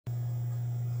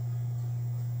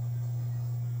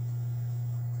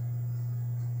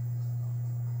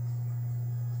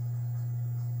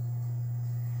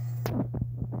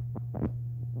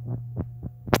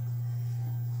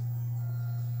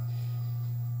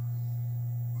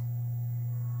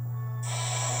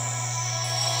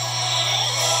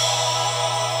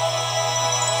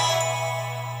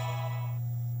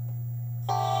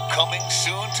Coming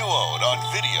soon to own on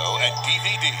video and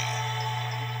DVD.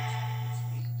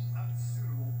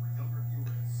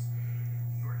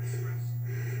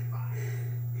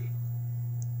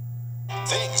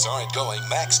 Things aren't going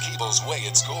Max Keeble's way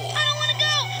at school. I don't want to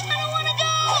go! I don't want to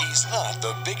go! He's not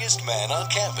the biggest man on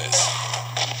campus.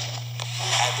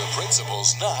 And the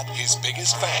principal's not his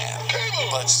biggest fan.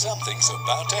 But something's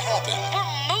about to happen.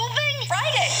 We're moving?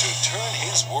 Friday! To turn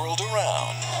his world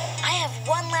around. I have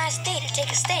one last day to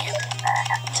take a stand.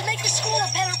 To make the school a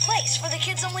better place for the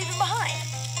kids I'm leaving behind.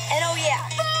 And oh yeah,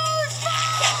 food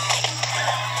fight!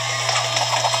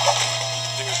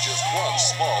 There's just one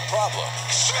small problem.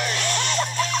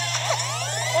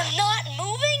 We're not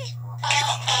moving?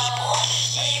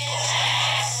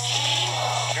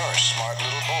 You're a smart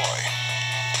little boy.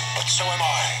 But so am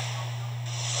I.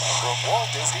 From Walt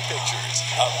Disney Pictures,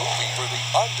 a movie for the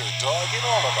underdog in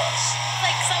all of us.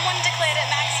 Like someone declared it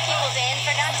Max Keeble Day and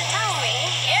forgot to tell me.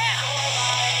 Yeah!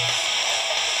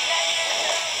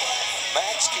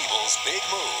 Max Keeble's Big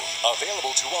Move.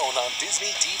 Available to own on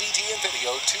Disney DVD and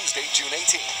video Tuesday, June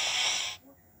 18th.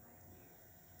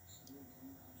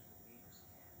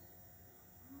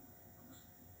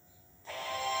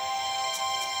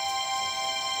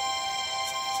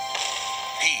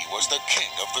 He was the king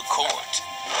of the court.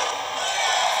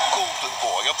 Golden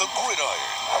boy of the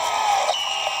gridiron.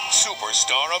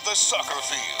 Superstar of the soccer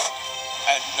field.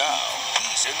 And now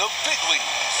he's in the big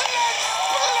leagues.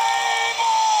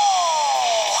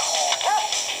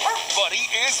 Buddy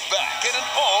is back in an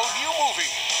all-new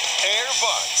movie. Air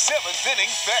Bud 7th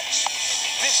Inning Fetch.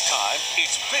 This time,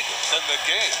 it's bigger than the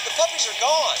game. The puppies are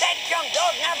gone. That young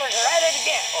dog numbers are at it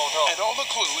again. Oh, no. And all the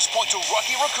clues point to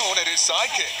Rocky Raccoon and his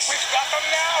sidekicks. We've got them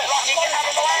now. Rocky, get out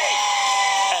of the way.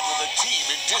 And with a team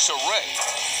in disarray,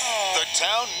 the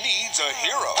town needs a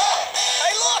hero.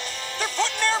 Hey, look. They're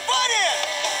putting Air Bud in.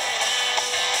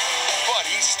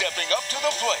 Buddy stepping up to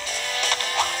the plate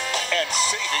and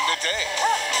saving the day.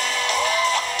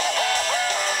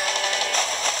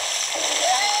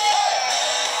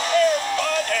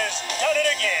 Done it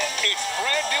again. It's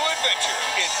brand new adventure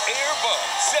in Air Bud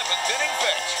 7th Inning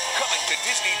Fetch. Coming to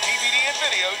Disney DVD and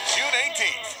video June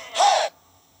 18th.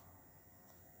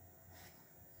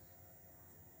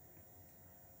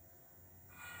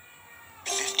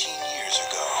 15 years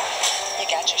ago, You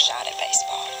got your shot at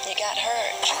baseball. You got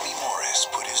hurt. Jimmy Morris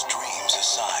put his dreams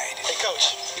aside. Hey,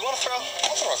 Coach, you want to throw?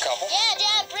 I'll throw a couple. Yeah,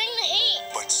 Dad, bring the heat.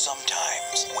 But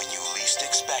sometimes, when you least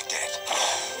expect it,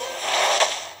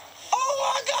 Oh,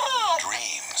 my God!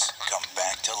 dreams come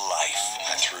back to life.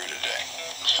 I threw today.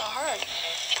 Hard.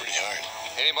 Pretty hard.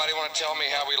 Anybody want to tell me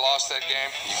how we lost that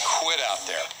game? You quit out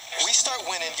there. We start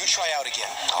winning, you try out again.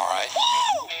 All right.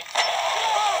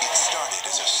 It started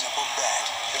as a simple bet.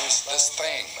 It was this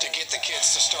thing to get the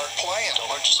kids to start playing. Don't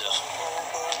hurt yourself.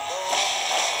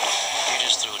 You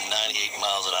just threw 98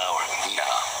 miles an hour.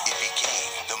 No. It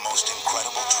became the most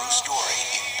incredible true story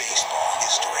in baseball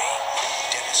history.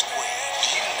 Dennis Quaid, Do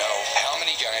you know how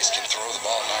many guys can throw the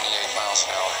ball 98 miles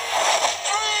an hour?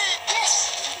 Yes!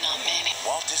 Not many.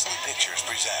 Walt Disney Pictures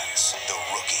presents The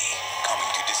Rookie, coming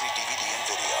to Disney DVD and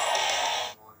video.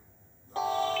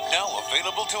 Now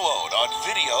available to own on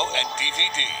video and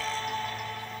DVD.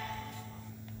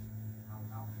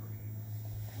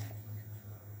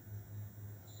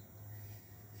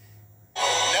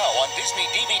 Now on Disney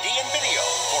DVD and video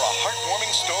for a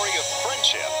heartwarming story of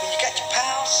friendship, When you got your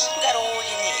pals, you got all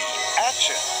you need.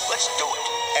 action, Let's do it.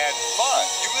 and fun.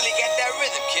 You really got that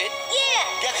rhythm, kid. Yeah!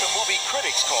 Get the movie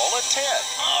critics call a 10.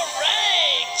 All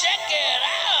right, check it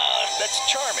out. That's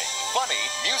charming, funny,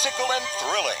 musical, and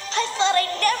thrilling. I thought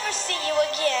I'd never see you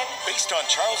again. Based on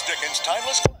Charles Dickens'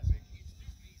 timeless classic.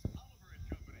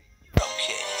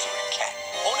 Okay, for a cat.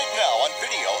 Own it now on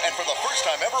video and for the first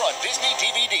time ever on Disney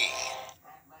DVD.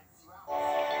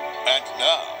 And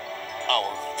now,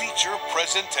 our feature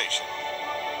presentation.